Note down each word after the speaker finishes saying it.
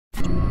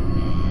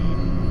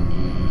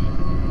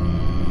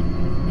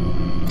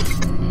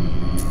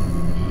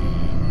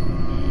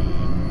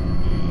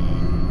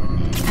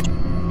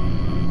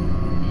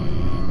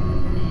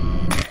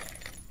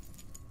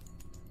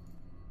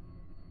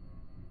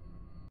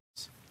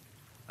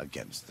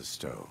against the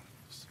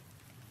stones.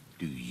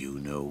 Do you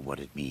know what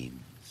it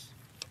means?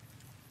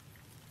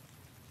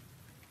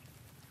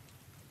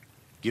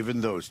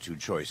 Given those two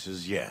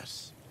choices,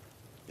 yes.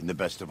 In the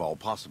best of all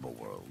possible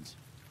worlds,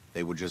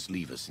 they would just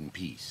leave us in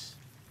peace.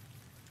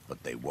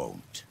 But they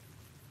won't.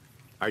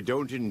 I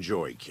don't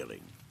enjoy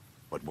killing,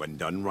 but when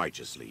done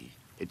righteously,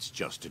 it's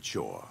just a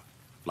chore,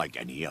 like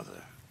any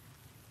other.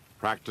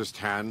 Practiced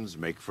hands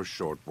make for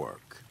short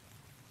work,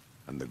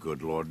 and the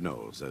good Lord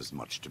knows there's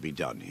much to be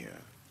done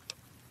here.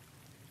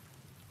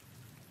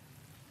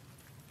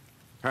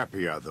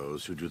 Happy are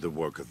those who do the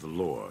work of the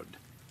Lord.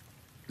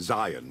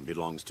 Zion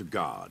belongs to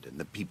God and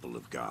the people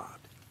of God.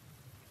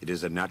 It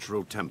is a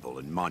natural temple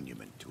and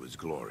monument to his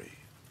glory.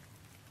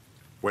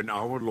 When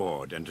our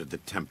Lord entered the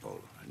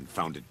temple and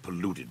found it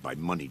polluted by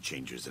money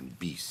changers and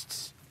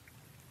beasts,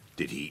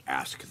 did he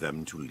ask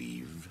them to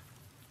leave?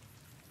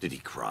 Did he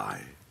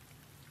cry?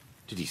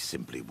 Did he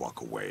simply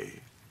walk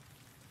away?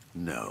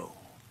 No.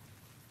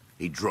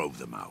 He drove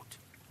them out.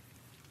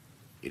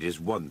 It is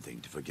one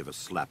thing to forgive a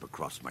slap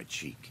across my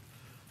cheek,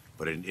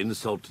 but an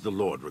insult to the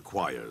Lord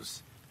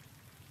requires...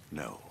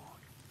 No.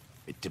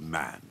 It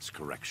demands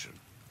correction.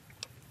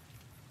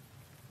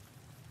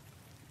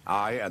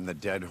 I and the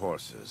dead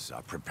horses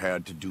are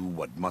prepared to do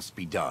what must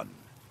be done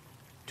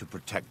to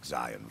protect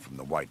Zion from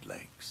the White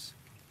Lakes.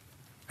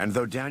 And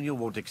though Daniel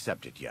won't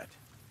accept it yet,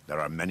 there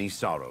are many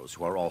sorrows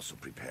who are also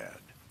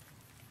prepared.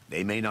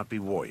 They may not be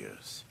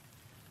warriors,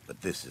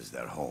 but this is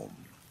their home.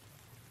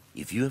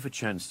 If you have a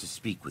chance to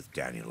speak with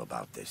Daniel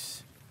about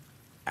this,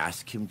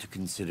 ask him to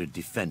consider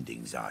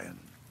defending Zion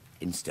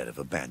instead of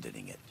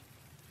abandoning it.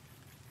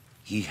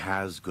 He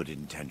has good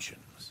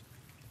intentions,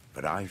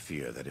 but I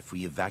fear that if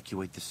we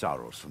evacuate the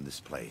sorrows from this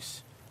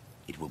place,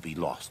 it will be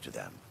lost to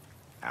them,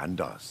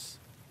 and us,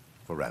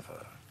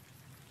 forever.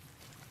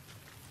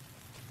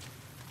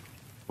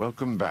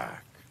 Welcome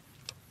back.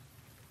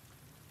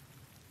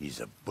 He's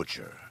a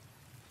butcher.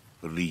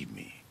 Believe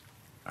me,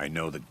 I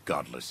know the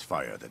godless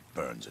fire that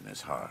burns in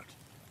his heart.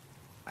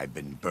 I've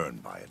been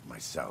burned by it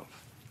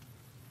myself.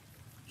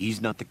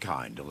 He's not the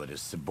kind to let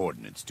his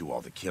subordinates do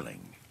all the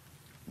killing.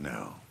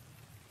 No,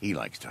 he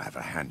likes to have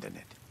a hand in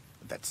it,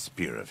 with that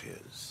spear of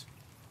his.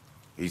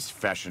 He's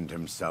fashioned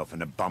himself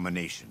an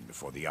abomination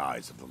before the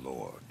eyes of the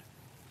Lord.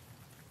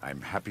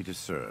 I'm happy to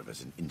serve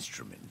as an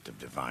instrument of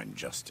divine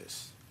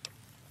justice.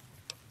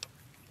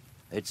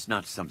 It's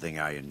not something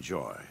I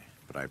enjoy,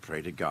 but I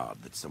pray to God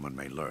that someone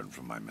may learn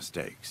from my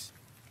mistakes.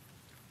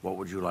 What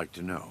would you like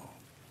to know?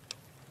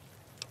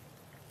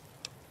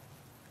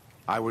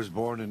 I was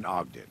born in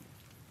Ogden,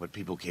 what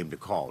people came to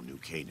call New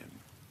Canaan.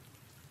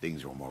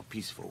 Things were more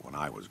peaceful when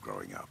I was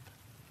growing up.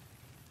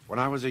 When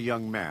I was a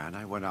young man,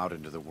 I went out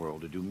into the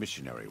world to do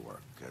missionary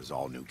work, as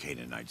all New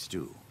Canaanites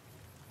do.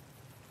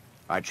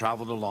 I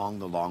traveled along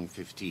the Long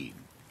 15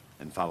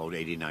 and followed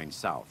 89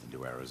 south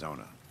into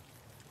Arizona.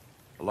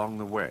 Along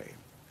the way,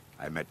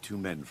 I met two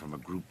men from a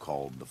group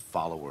called the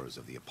Followers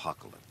of the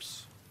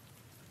Apocalypse.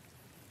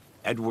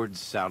 Edward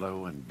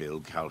Sallow and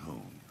Bill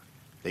Calhoun.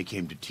 They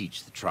came to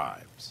teach the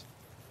tribes.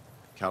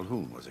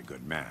 Calhoun was a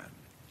good man.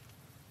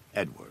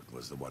 Edward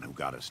was the one who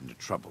got us into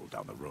trouble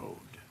down the road.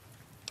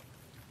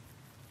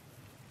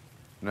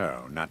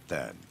 No, not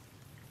then.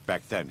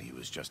 Back then he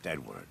was just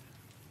Edward.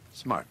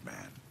 Smart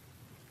man.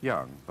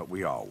 Young, but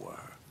we all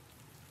were.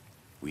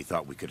 We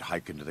thought we could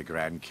hike into the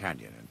Grand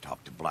Canyon and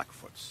talk to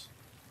Blackfoots.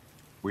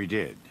 We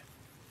did.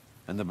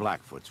 And the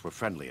Blackfoots were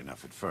friendly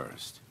enough at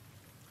first.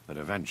 But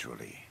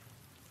eventually...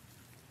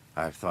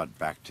 I've thought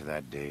back to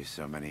that day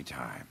so many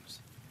times.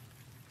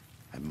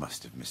 I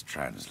must have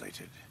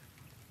mistranslated.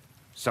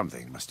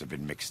 Something must have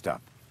been mixed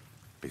up,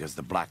 because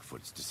the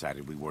Blackfoots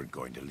decided we weren't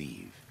going to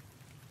leave.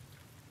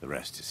 The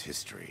rest is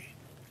history,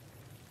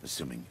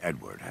 assuming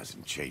Edward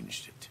hasn't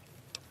changed it.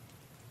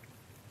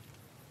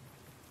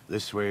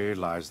 This way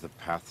lies the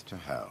path to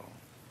hell.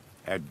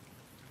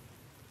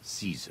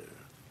 Caesar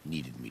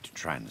needed me to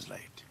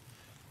translate.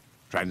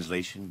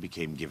 Translation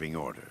became giving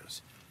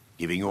orders.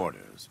 Giving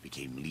orders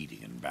became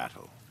leading in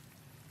battle.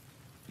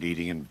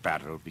 Leading in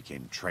battle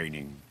became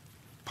training,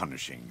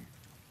 punishing,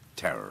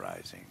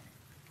 terrorizing.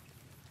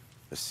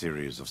 A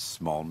series of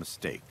small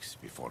mistakes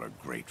before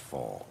a great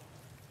fall.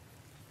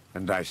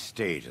 And I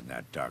stayed in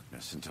that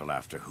darkness until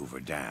after Hoover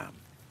Dam.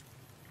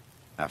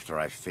 After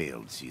I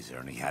failed Caesar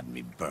and he had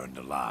me burned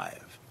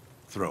alive,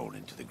 thrown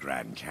into the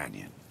Grand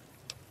Canyon.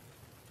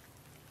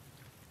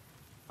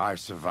 I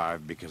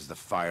survived because the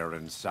fire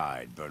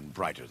inside burned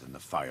brighter than the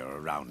fire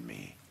around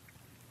me.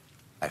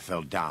 I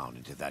fell down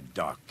into that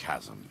dark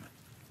chasm.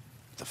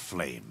 The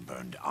flame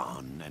burned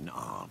on and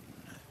on.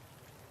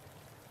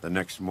 The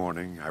next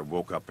morning, I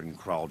woke up and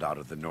crawled out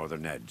of the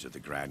northern edge of the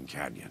Grand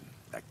Canyon,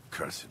 that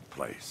cursed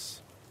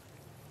place.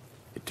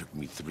 It took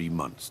me 3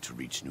 months to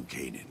reach New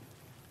Canaan.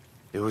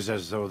 It was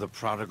as though the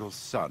prodigal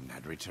son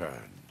had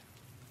returned.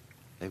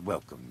 They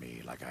welcomed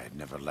me like I had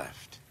never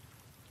left,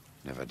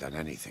 never done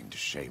anything to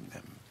shame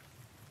them.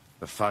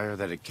 The fire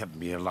that had kept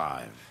me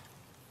alive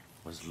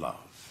was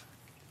love.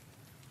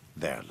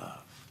 Their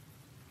love.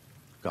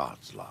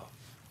 God's love.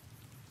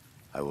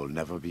 I will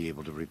never be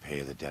able to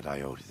repay the debt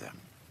I owe to them.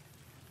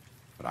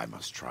 But I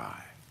must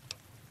try.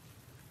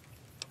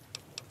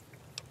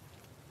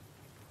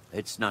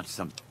 It's not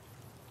some...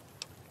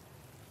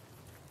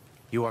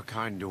 You are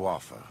kind to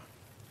offer,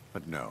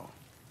 but no.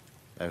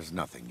 There's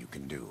nothing you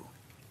can do.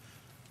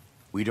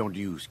 We don't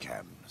use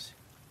chems.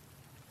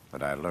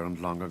 But I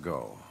learned long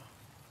ago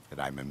that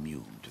I'm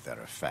immune to their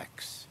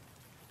effects.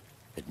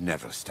 It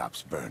never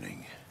stops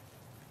burning.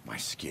 My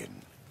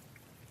skin.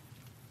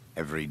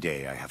 Every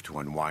day I have to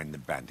unwind the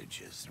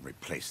bandages and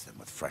replace them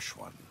with fresh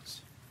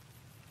ones.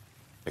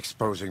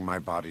 Exposing my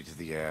body to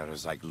the air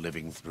is like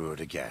living through it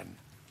again.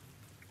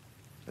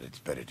 But it's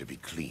better to be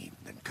clean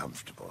than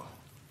comfortable.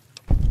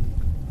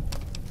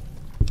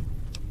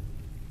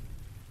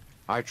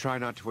 I try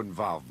not to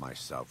involve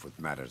myself with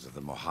matters of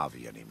the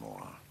Mojave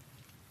anymore.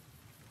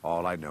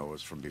 All I know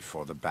is from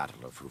before the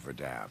Battle of Hoover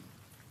Dam.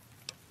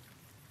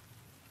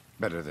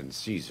 Better than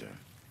Caesar,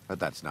 but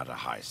that's not a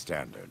high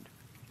standard.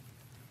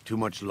 Too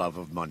much love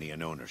of money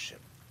and ownership.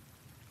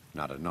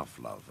 Not enough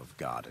love of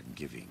God and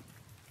giving.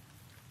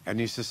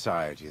 Any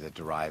society that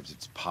derives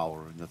its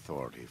power and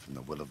authority from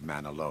the will of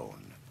man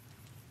alone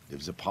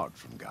lives apart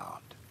from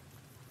God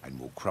and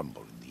will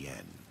crumble in the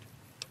end.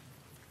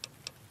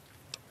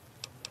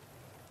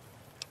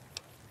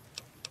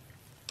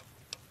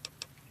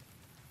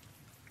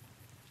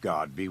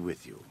 God be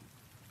with you.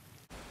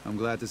 I'm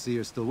glad to see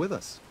you're still with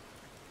us.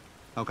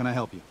 How can I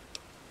help you?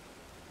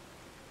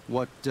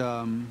 What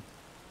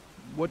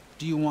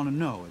do you want to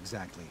know,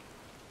 exactly?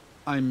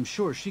 I'm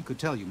sure she could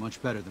tell you much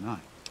better than I.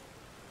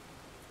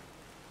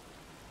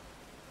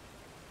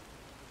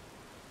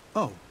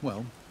 Oh,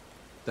 well,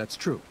 that's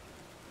true.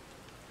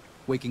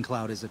 Waking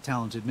Cloud is a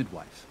talented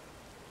midwife.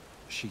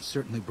 She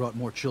certainly brought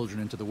more children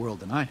into the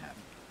world than I have.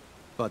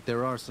 But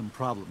there are some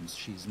problems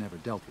she's never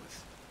dealt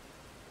with.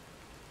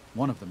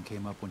 One of them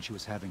came up when she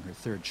was having her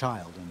third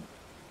child, and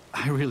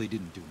I really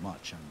didn't do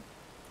much. I'm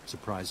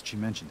surprised she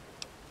mentioned it.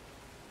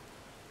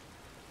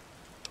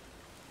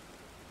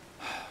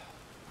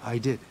 I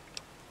did.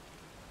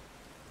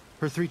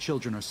 Her 3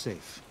 children are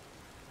safe.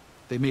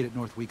 They made it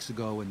north weeks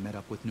ago and met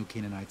up with New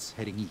Canaanites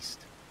heading east.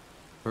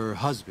 Her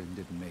husband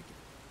didn't make it.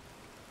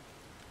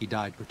 He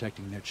died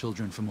protecting their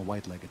children from a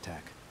White-Leg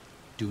attack.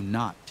 Do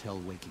not tell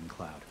Waking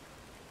Cloud.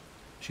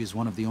 She is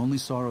one of the only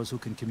Sorrows who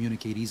can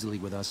communicate easily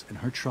with us, and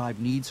her tribe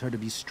needs her to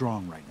be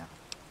strong right now.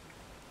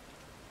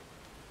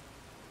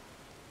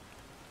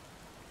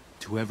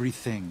 To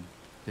everything,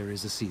 there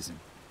is a season.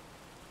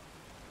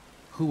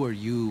 Who are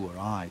you or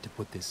I to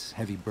put this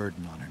heavy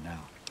burden on her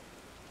now?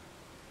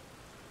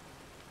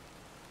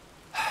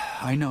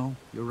 I know,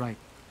 you're right.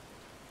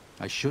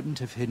 I shouldn't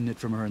have hidden it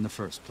from her in the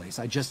first place.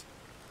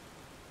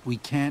 We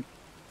can't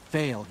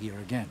fail here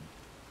again.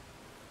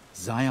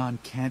 Zion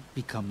can't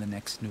become the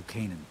next New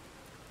Canaan.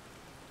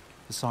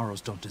 The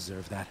Sorrows don't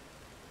deserve that.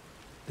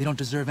 They don't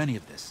deserve any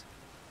of this.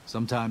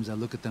 Sometimes I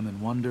look at them and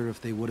wonder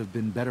if they would have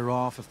been better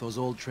off if those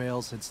old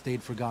trails had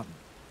stayed forgotten.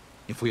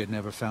 If we had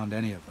never found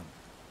any of them.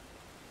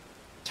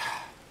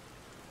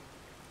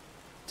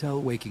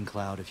 Tell Waking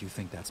Cloud if you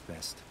think that's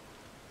best.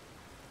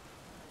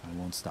 I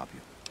won't stop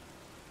you.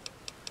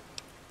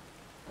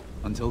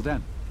 Until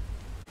then.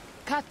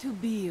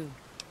 Katubiu.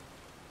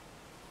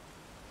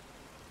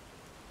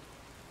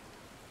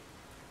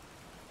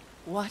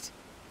 What?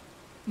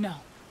 No.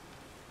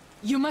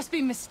 You must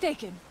be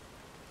mistaken.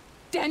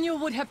 Daniel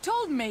would have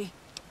told me.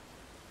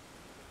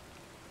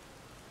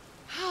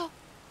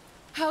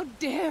 How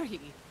dare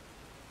he?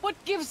 What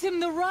gives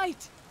him the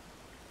right?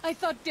 I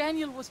thought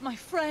Daniel was my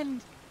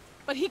friend,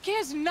 but he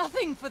cares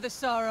nothing for the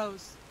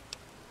Sorrows.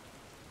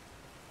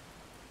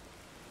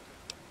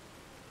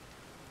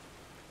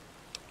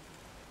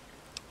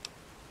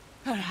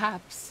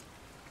 Perhaps.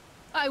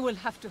 I will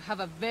have to have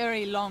a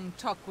very long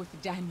talk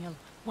with Daniel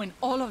when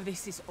all of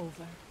this is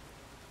over.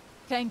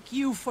 Thank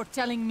you for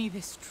telling me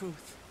this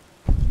truth.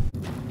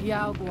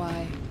 Yao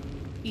Guai,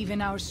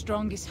 even our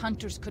strongest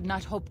hunters could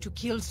not hope to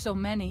kill so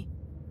many.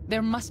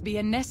 There must be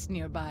a nest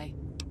nearby.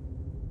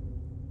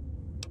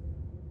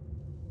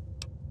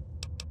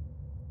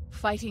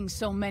 Fighting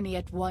so many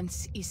at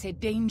once is a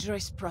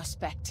dangerous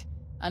prospect,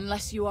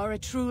 unless you are a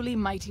truly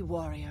mighty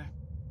warrior.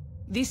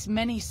 This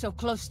many so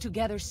close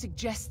together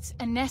suggests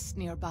a nest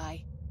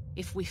nearby.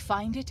 If we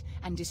find it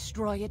and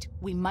destroy it,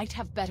 we might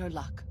have better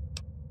luck.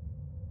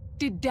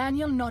 Did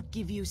Daniel not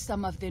give you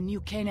some of the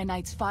New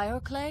Canaanites' fire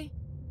clay?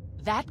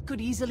 That could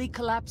easily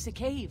collapse a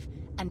cave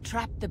and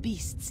trap the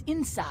beasts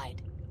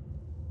inside.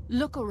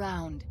 Look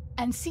around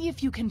and see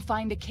if you can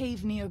find a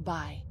cave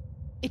nearby.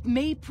 It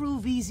may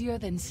prove easier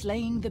than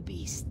slaying the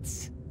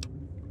beasts.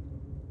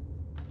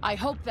 I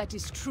hope that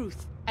is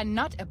truth and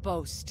not a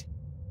boast.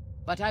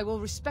 But I will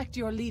respect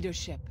your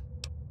leadership.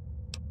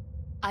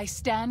 I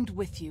stand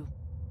with you.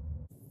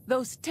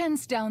 Those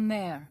tents down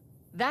there,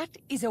 that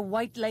is a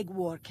White-Leg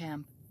war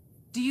camp.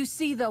 Do you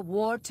see the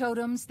war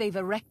totems they've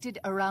erected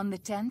around the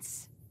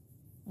tents?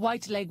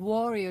 White-Leg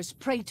warriors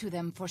pray to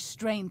them for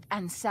strength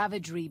and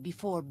savagery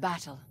before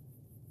battle.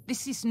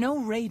 This is no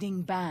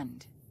raiding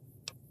band.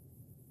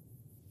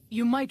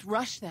 You might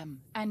rush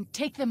them and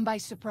take them by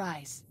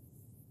surprise.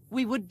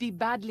 We would be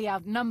badly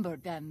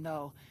outnumbered then,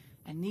 though,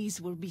 and these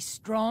will be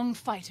strong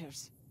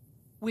fighters.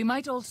 We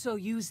might also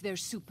use their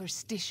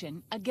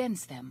superstition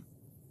against them.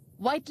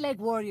 White-leg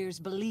warriors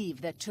believe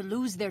that to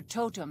lose their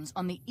totems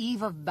on the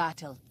eve of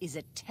battle is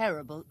a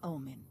terrible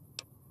omen.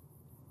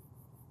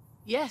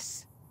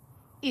 Yes,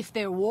 if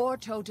their war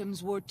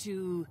totems were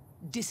to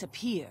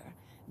disappear,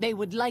 they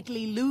would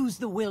likely lose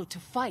the will to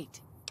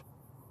fight.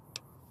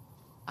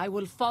 I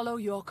will follow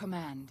your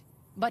command,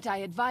 but I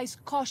advise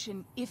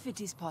caution if it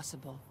is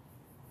possible.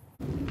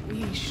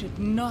 We should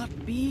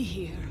not be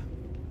here.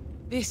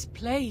 This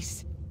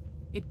place,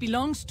 it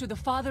belongs to the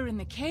Father in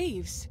the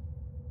caves.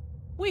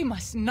 We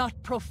must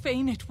not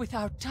profane it with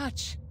our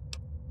touch.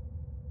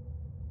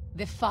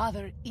 The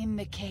Father in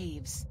the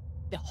caves,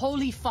 the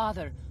Holy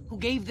Father who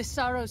gave the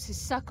Saros his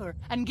succor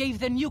and gave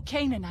the New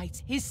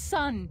Canaanites his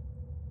son.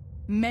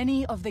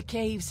 Many of the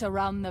caves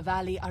around the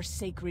valley are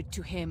sacred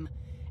to him,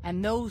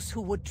 and those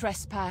who would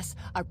trespass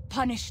are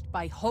punished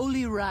by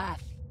holy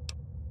wrath.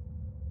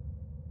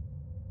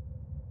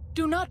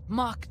 Do not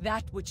mock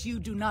that which you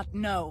do not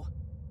know.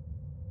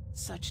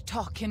 Such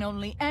talk can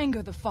only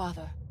anger the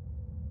Father.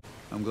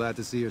 I'm glad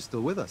to see you're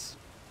still with us.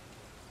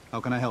 How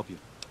can I help you?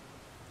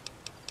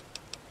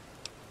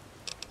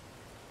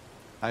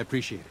 I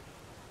appreciate it.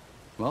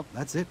 Well,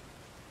 that's it.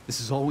 This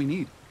is all we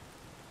need.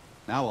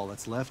 Now all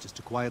that's left is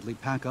to quietly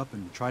pack up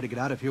and try to get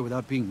out of here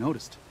without being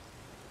noticed.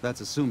 That's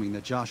assuming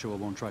that Joshua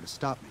won't try to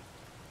stop me.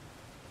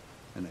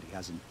 And that he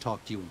hasn't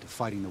talked you into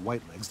fighting the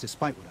Whitelegs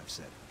despite what I've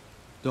said.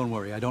 Don't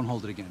worry, I don't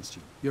hold it against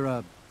you. You're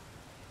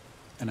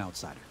an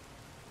outsider.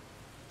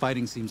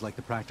 Fighting seems like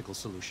the practical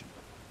solution.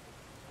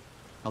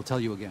 I'll tell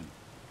you again.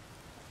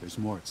 There's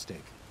more at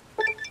stake.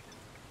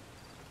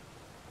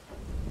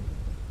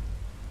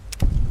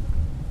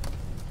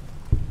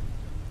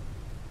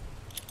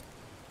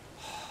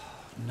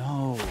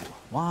 No.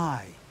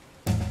 Why?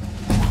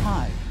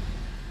 Why?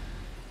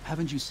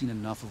 Haven't you seen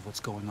enough of what's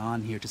going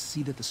on here to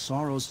see that the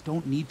Saros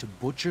don't need to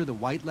butcher the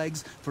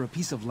Whitelegs for a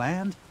piece of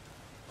land?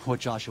 What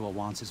Joshua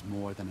wants is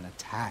more than an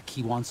attack.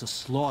 He wants a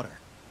slaughter.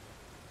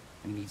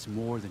 And he needs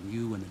more than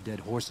you and the dead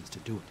horses to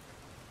do it.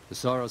 The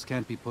Saros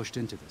can't be pushed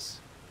into this.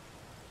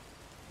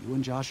 You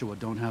and Joshua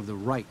don't have the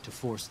right to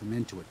force them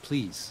into it.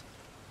 Please,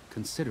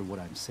 consider what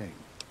I'm saying.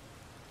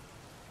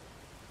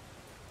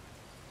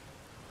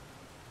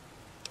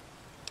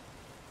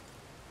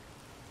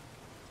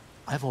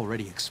 I've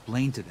already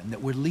explained to them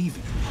that we're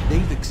leaving.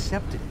 They've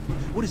accepted it.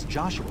 What is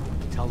Joshua going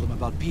to tell them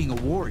about being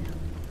a warrior?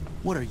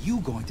 What are you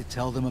going to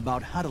tell them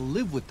about how to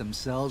live with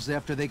themselves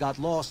after they got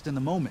lost in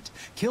the moment,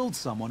 killed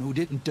someone who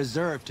didn't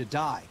deserve to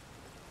die?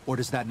 Or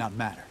does that not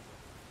matter?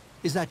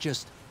 Is that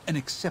just an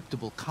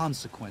acceptable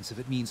consequence if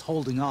it means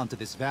holding on to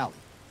this valley?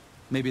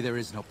 Maybe there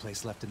is no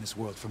place left in this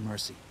world for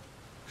mercy.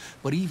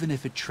 But even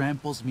if it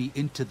tramples me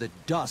into the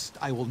dust,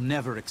 I will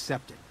never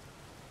accept it.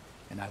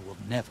 And I will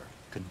never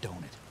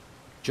condone it.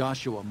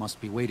 Joshua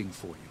must be waiting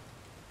for you.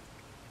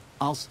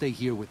 I'll stay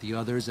here with the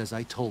others as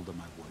I told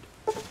them I would.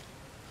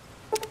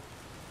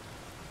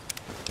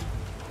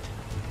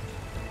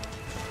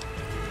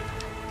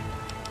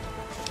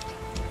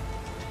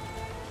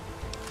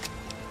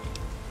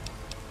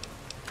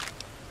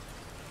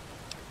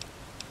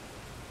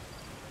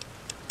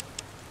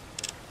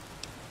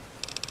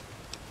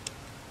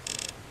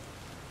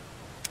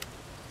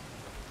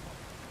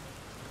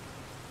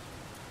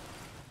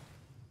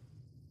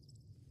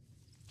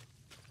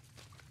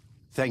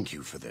 Thank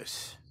you for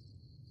this.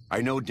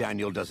 I know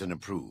Daniel doesn't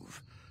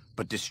approve,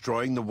 but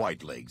destroying the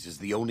Whitelegs is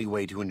the only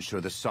way to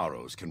ensure the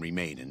Saros can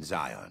remain in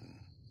Zion.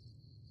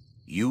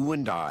 You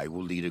and I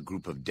will lead a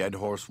group of Dead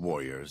Horse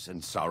warriors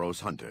and Saros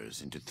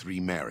hunters into Three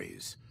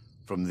Marys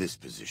from this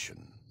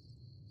position.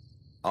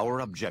 Our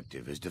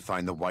objective is to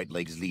find the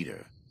Whitelegs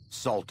leader,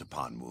 salt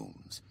upon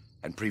wounds,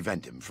 and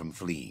prevent him from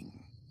fleeing.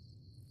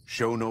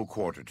 Show no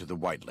quarter to the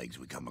Whitelegs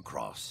we come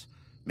across.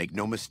 Make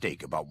no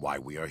mistake about why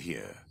we are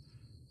here.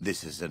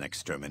 This is an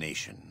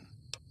extermination.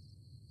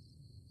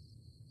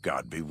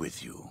 God be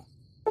with you.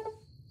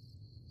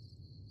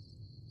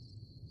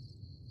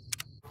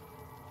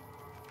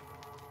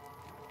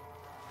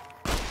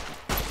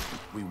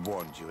 We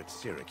warned you at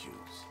Syracuse,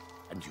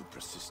 and you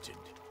persisted.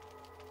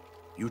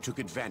 You took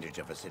advantage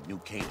of us at New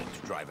Canaan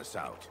to drive us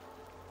out.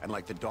 And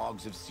like the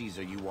dogs of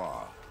Caesar you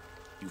are,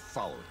 you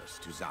followed us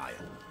to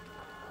Zion.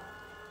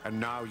 And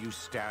now you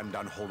stand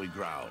on holy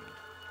ground,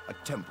 a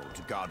temple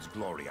to God's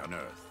glory on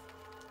earth.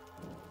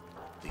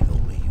 The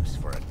only use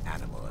for an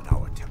animal in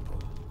our temple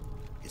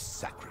is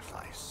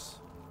sacrifice.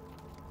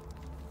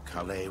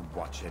 Kale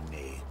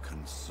wachene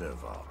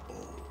conserva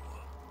o.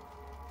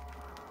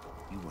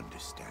 You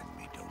understand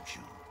me, don't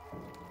you?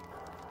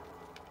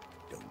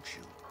 Don't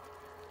you?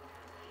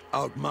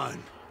 Outman.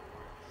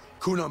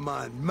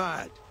 Kunaman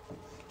mad.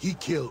 He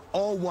killed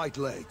all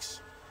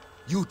Whitelegs.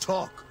 You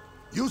talk.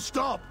 You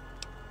stop.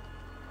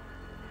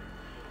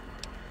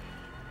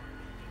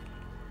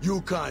 You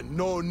can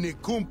no ni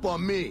kumpa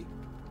me.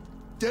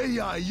 They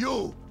are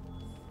you.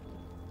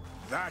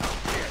 That's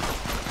it.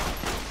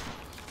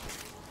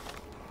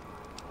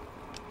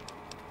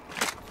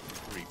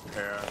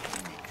 Prepare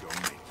to meet your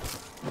mate.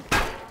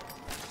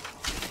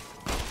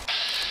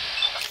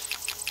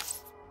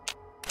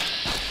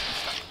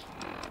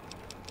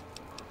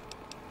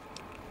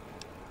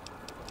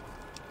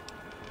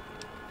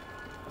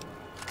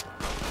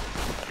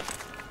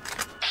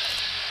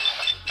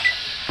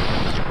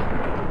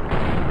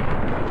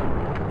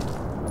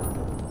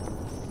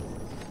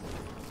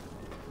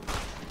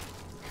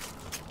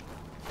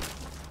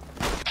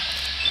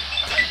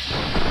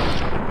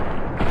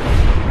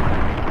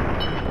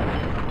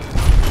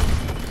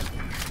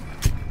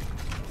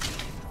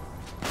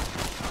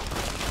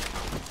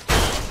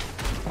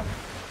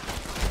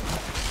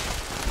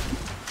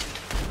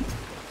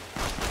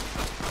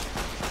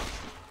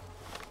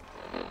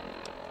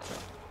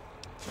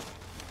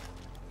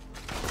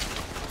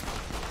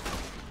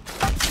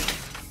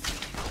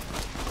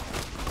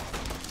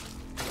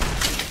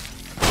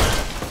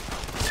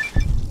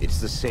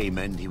 The same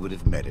end he would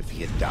have met if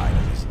he had died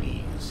on his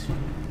knees.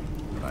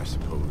 But I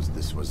suppose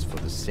this was for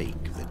the sake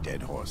of the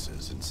dead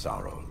horses and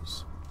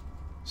sorrows.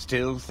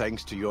 Still,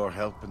 thanks to your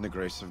help and the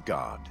grace of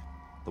God,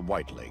 the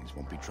Whitelegs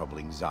won't be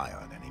troubling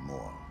Zion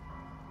anymore.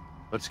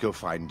 Let's go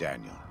find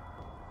Daniel.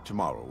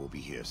 Tomorrow we'll be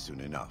here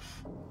soon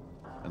enough,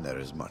 and there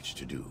is much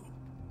to do.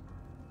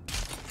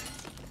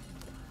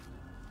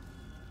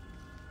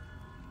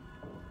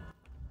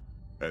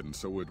 And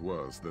so it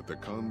was that the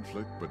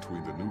conflict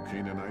between the New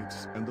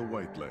Canaanites and the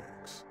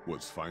Whitelegs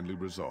was finally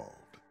resolved.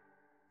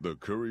 The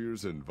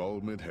courier's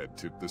involvement had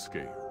tipped the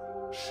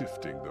scale,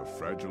 shifting the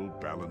fragile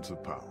balance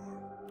of power.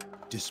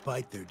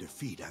 Despite their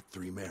defeat at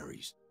Three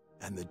Marys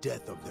and the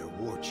death of their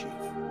war chief,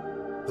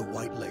 the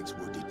Whitelegs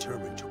were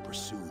determined to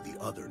pursue the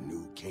other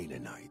New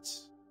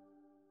Canaanites.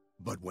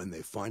 But when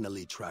they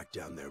finally tracked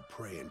down their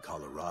prey in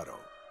Colorado,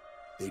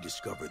 they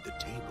discovered the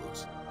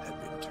tables had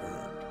been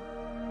turned.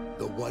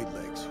 The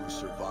Whitelegs who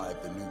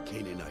survived the New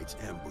Canaanites'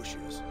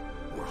 ambushes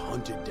were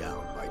hunted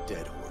down by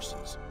dead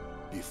horses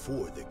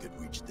before they could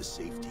reach the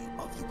safety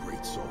of the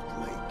Great Salt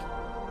Lake.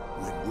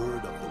 When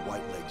word of the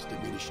Whitelegs'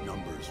 diminished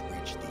numbers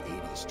reached the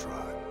 80s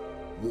tribe,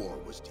 war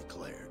was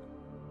declared,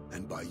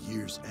 and by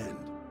year's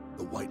end,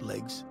 the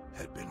Whitelegs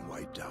had been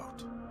wiped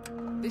out.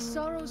 The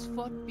Sorrows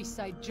fought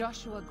beside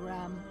Joshua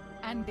Graham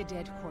and the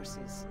dead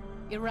horses,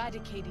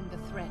 eradicating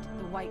the threat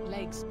the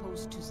Whitelegs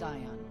posed to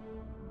Zion.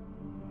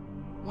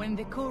 When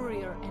the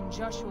courier and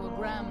Joshua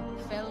Graham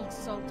felled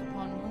Salt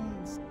upon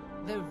Wounds,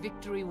 their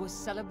victory was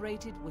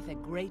celebrated with a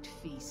great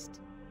feast.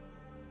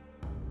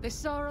 The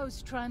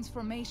Sorrows'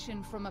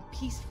 transformation from a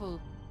peaceful,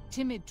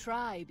 timid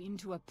tribe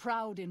into a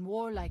proud and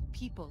warlike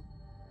people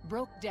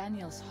broke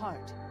Daniel's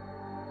heart.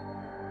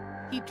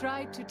 He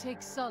tried to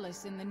take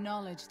solace in the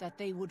knowledge that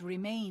they would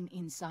remain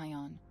in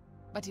Zion,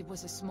 but it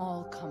was a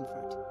small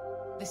comfort.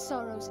 The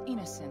Sorrows'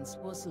 innocence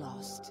was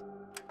lost.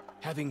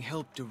 Having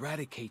helped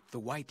eradicate the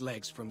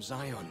Whitelegs from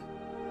Zion,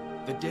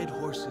 the dead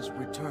horses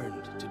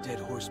returned to Dead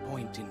Horse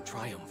Point in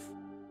triumph.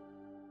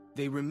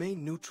 They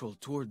remained neutral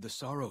toward the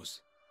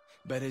Sorrows,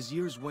 but as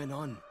years went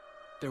on,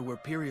 there were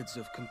periods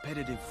of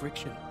competitive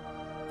friction,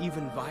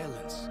 even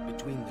violence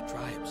between the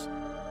tribes.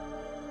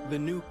 The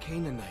New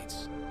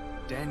Canaanites,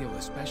 Daniel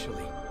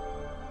especially,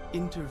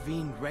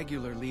 intervened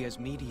regularly as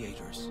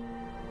mediators,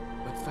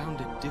 but found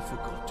it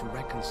difficult to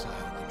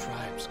reconcile the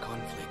tribes'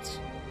 conflicts.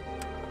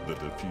 The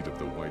defeat of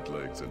the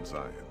Whitelegs in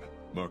Zion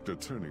marked a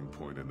turning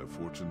point in the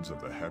fortunes of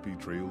the Happy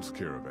Trails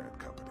Caravan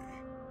Company.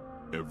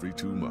 Every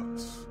 2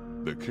 months,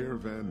 the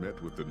caravan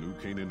met with the New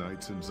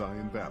Canaanites in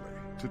Zion Valley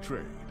to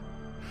trade.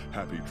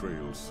 Happy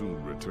Trails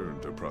soon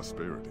returned to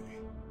prosperity.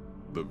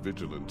 The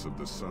vigilance of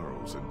the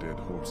Sorrows and dead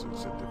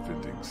horses in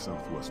defending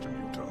southwestern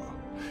Utah,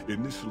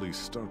 initially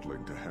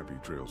startling to Happy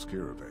Trails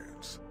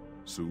caravans,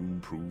 soon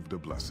proved a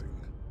blessing.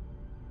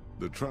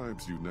 The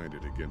tribes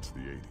united against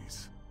the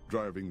 80s,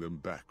 driving them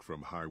back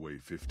from Highway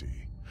 50,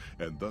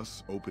 and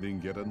thus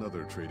opening yet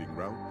another trading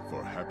route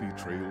for Happy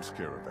Trails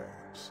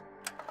caravans.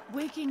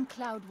 Waking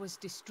Cloud was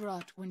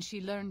distraught when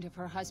she learned of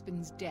her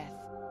husband's death,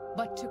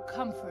 but took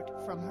comfort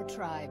from her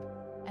tribe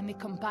and the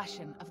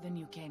compassion of the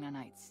New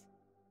Canaanites.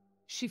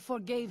 She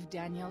forgave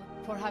Daniel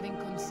for having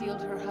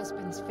concealed her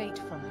husband's fate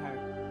from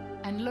her,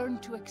 and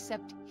learned to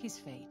accept his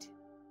fate.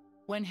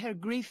 When her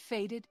grief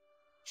faded,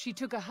 she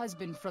took a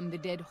husband from the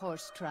Dead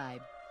Horse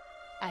tribe.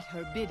 At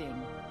her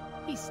bidding,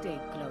 he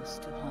stayed close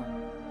to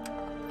home.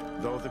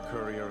 Though the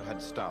courier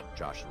had stopped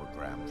Joshua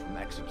Graham from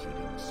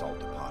executing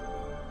Salt upon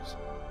Wounds,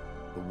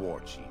 the war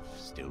chief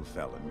still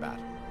fell in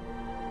battle.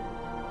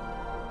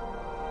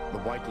 The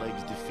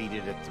Whitelegs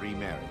defeated at Three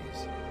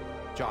Marys.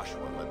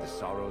 Joshua led the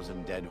Sorrows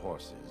and dead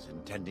horses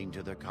in tending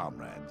to their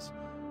comrades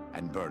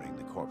and burning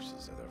the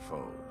corpses of their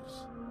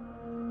foes.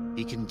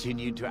 He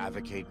continued to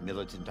advocate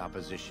militant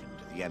opposition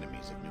to the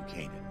enemies of New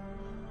Canaan,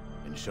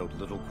 and showed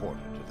little quarter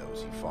to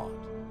those he fought.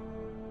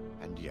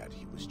 And yet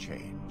he was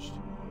changed.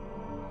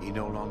 He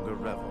no longer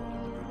reveled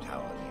in the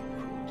brutality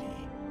and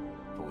cruelty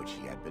for which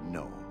he had been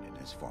known in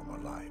his former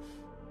life.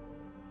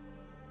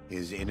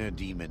 His inner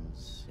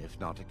demons, if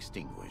not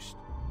extinguished,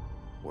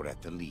 were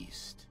at the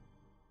least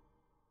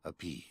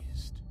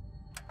appeased.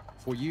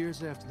 For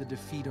years after the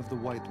defeat of the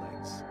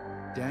Whitelegs,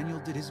 Daniel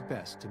did his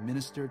best to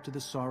minister to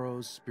the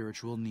Sorrow's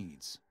spiritual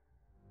needs.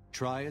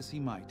 Try as he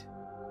might,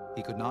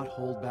 he could not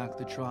hold back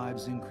the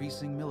tribe's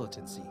increasing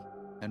militancy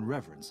and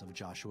reverence of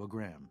Joshua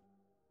Graham.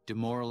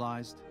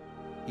 Demoralized,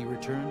 he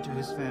returned to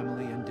his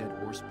family and Dead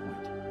Horse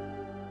Point.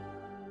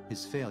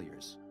 His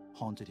failures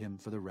haunted him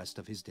for the rest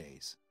of his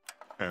days.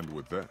 And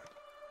with that,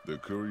 the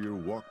courier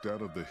walked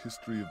out of the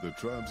history of the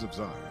tribes of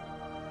Zion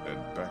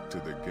and back to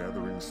the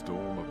gathering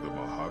storm of the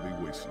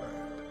Mojave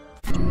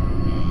Wasteland.